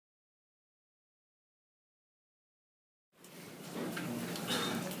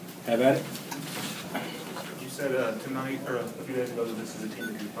Have at it. You said tonight, or a few days ago, that this is a team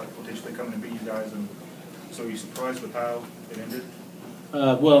that could potentially come in and beat you guys, and so are you surprised with how it ended?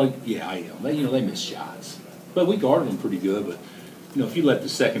 Well, yeah, I am. They miss shots. But we guarded them pretty good. But, if you let the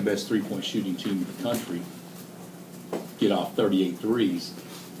second-best three-point shooting team in the country get off 38 threes,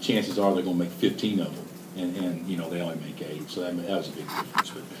 chances are they're going to make 15 of them. And they only make 8. So that was a big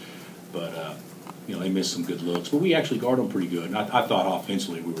difference. But they missed some good looks. But we actually guarded them pretty good. And I thought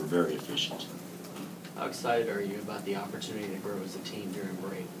offensively we were very efficient. How excited are you about the opportunity to grow as a team during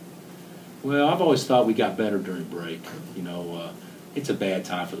break? Well, I've always thought we got better during break. It's a bad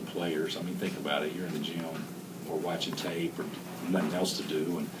time for the players. I mean, think about it. You're in the gym or watching tape or nothing else to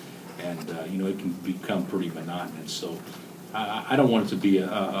do, and it can become pretty monotonous. So I don't want it to be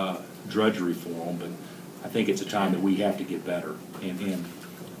a drudgery for them, but I think it's a time that we have to get better. And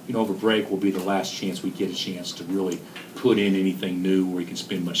over break will be the last chance we get a chance to really put in anything new where you can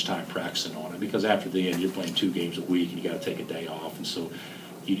spend much time practicing on it. Because after the end, you're playing 2 games a week, and you got to take a day off, and so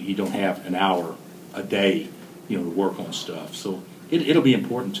you don't have an hour a day, to work on stuff. So it'll be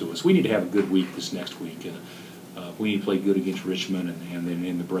important to us. We need to have a good week this next week, and we need to play good against Richmond, and then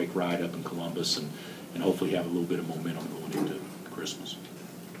in the break ride up in Columbus, and hopefully have a little bit of momentum going into Christmas.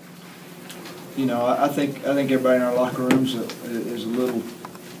 I think everybody in our locker rooms is a little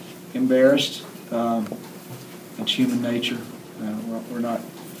embarrassed. It's human nature. We're not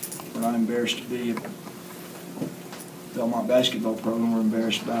embarrassed to be a Belmont basketball program. We're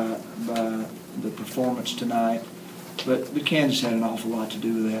embarrassed by the performance tonight. But Kansas had an awful lot to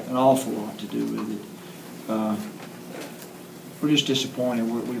do with that. An awful lot to do with it. We're just disappointed.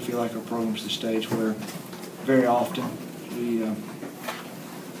 We feel like our program's the stage where very often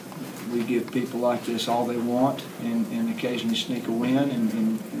we give people like this all they want, and occasionally sneak a win,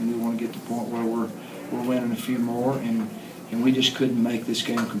 and we want to get to the point where we're winning a few more, and we just couldn't make this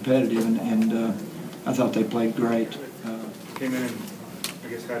game competitive, and I thought they played great. Came in and I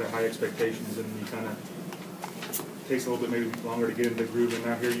guess had high expectations, and you kind of takes a little bit maybe longer to get into the groove, and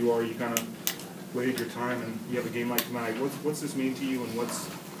now here you are, you kind of waited your time, and you have a game like tonight. What's this mean to you, and what's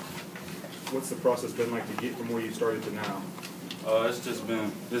the process been like to get from where you started to now? This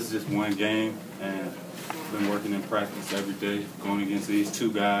is just one game, and been working in practice every day, going against these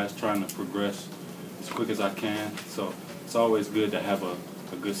 2 guys, trying to progress as quick as I can. So it's always good to have a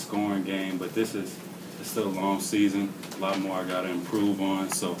good scoring game, but it's still a long season, a lot more I got to improve on.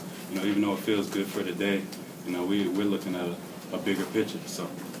 So, even though it feels good for today, we're looking at a bigger picture. So,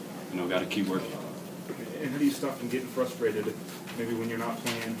 got to keep working. And how do you stop from getting frustrated maybe when you're not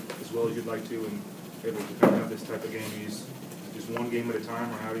playing as well as you'd like to, and able to kind of have this type of game? Just one game at a time,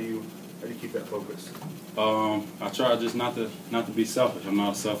 or how do you keep that focus? I try just not to be selfish. I'm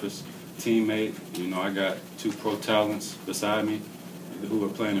not a selfish teammate. I got 2 pro talents beside me who are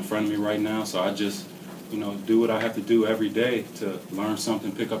playing in front of me right now. So I just, do what I have to do every day to learn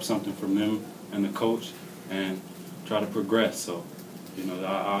something, pick up something from them and the coach, and try to progress. So,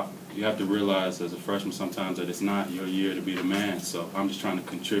 you have to realize as a freshman sometimes that it's not your year to be the man. So I'm just trying to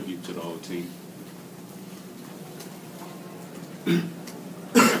contribute to the whole team.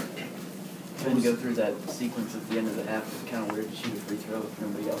 Trying to go through that sequence at the end of the half, it's kind of weird to shoot a free throw with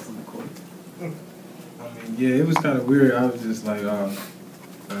nobody else on the court. Yeah, it was kind of weird. I was just like,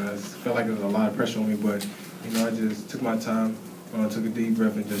 it felt like there was a lot of pressure on me, but I just took my time, took a deep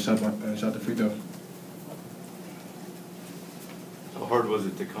breath, and just shot the free throw. How hard was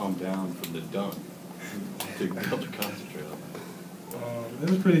it to calm down from the dunk to be able to concentrate on it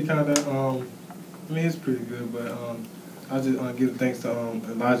was pretty kind of, it's pretty good, but I just give thanks to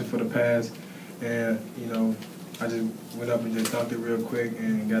Elijah for the pass, and I just went up and just dunked it real quick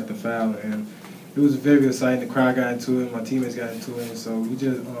and got the foul, and it was very exciting. The crowd got into it, my teammates got into it, and so we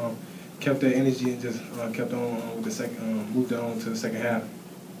just kept that energy and just kept on with the moved on to the second half.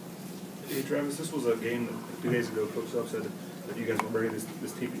 Hey Travis, this was a game that 2 days ago Coach Self said that you guys were ready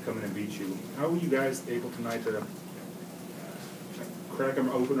this team to come in and beat you. How were you guys able tonight to crack them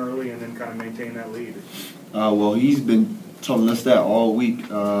open early and then kind of maintain that lead? Well, he's been telling us that all week,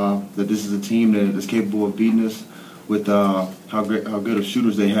 that this is a team that is capable of beating us with how good of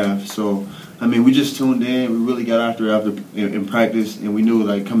shooters they have. So, we just tuned in. We really got after in practice, and we knew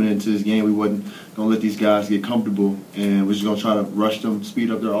coming into this game we wasn't gonna let these guys get comfortable, and we're just gonna try to rush them, speed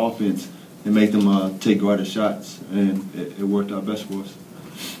up their offense, and make them take harder shots. And it worked out best for us.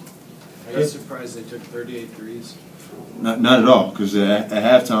 Are you surprised they took 38 threes? Not at all, because at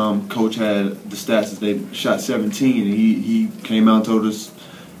halftime, Coach had the stats that they shot 17, and he came out and told us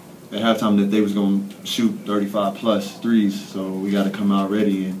at halftime that they was going to shoot 35-plus threes, so we got to come out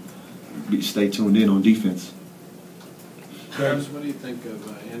ready and stay tuned in on defense. Travis, what do you think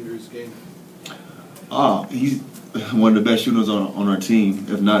of Andrew's game? He's one of the best shooters on our team,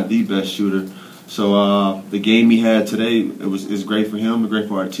 if not the best shooter. So the game he had today is great for him, great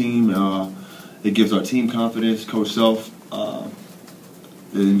for our team. It gives our team confidence. Coach Self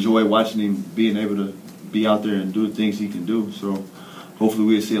enjoy watching him being able to be out there and do the things he can do. So hopefully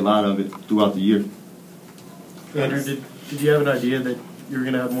we'll see a lot of it throughout the year. Andrew, did you have an idea that you were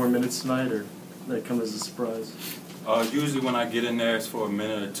going to have more minutes tonight, or did that come as a surprise? Usually when I get in there, it's for a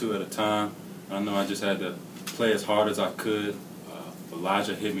minute or two at a time. I know I just had to play as hard as I could.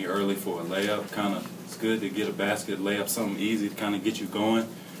 Elijah hit me early for a layup. It's good to get a basket, layup, something easy to kind of get you going.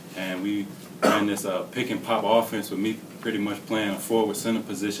 And we ran this pick and pop offense with me pretty much playing a forward center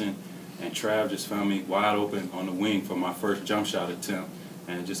position. And Trav just found me wide open on the wing for my first jump shot attempt.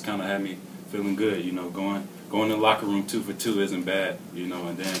 And it just kind of had me feeling good, going to the locker room 2 for 2 isn't bad,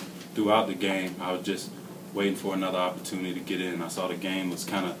 And then throughout the game, I was just waiting for another opportunity to get in. I saw the game was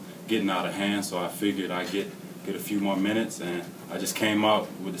kind of getting out of hand, so I figured I'd get a few more minutes, and I just came out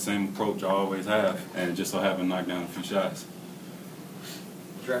with the same approach I always have, and just so happened to knock down a few shots.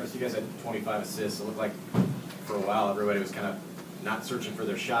 Travis, you guys had 25 assists. It looked like for a while everybody was kind of not searching for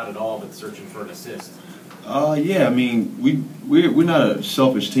their shot at all, but searching for an assist. Yeah, I mean, we're not a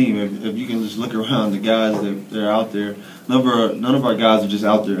selfish team. If you can just look around the guys that are out there, none of our guys are just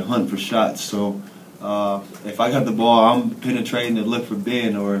out there hunting for shots. So if I got the ball, I'm penetrating to look for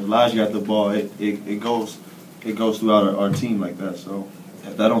Ben, or if Elijah got the ball, it goes throughout our team like that. So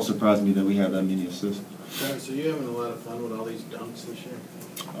that don't surprise me that we have that many assists. Travis, are you having a lot of fun with all these dunks this year?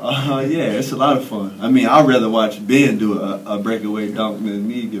 Yeah, it's a lot of fun. I mean, I'd rather watch Ben do a breakaway dunk than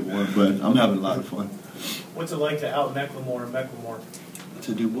me get one, but I'm having a lot of fun. What's it like to out McLemore and McLemore?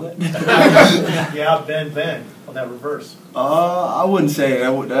 To do what? Yeah, Ben on that reverse. I wouldn't say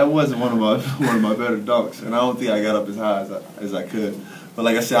that wasn't one of my better dunks, and I don't think I got up as high as I could. But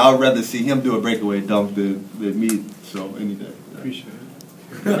like I said, I'd rather see him do a breakaway dunk than me. So any day. Appreciate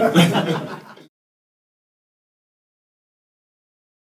it.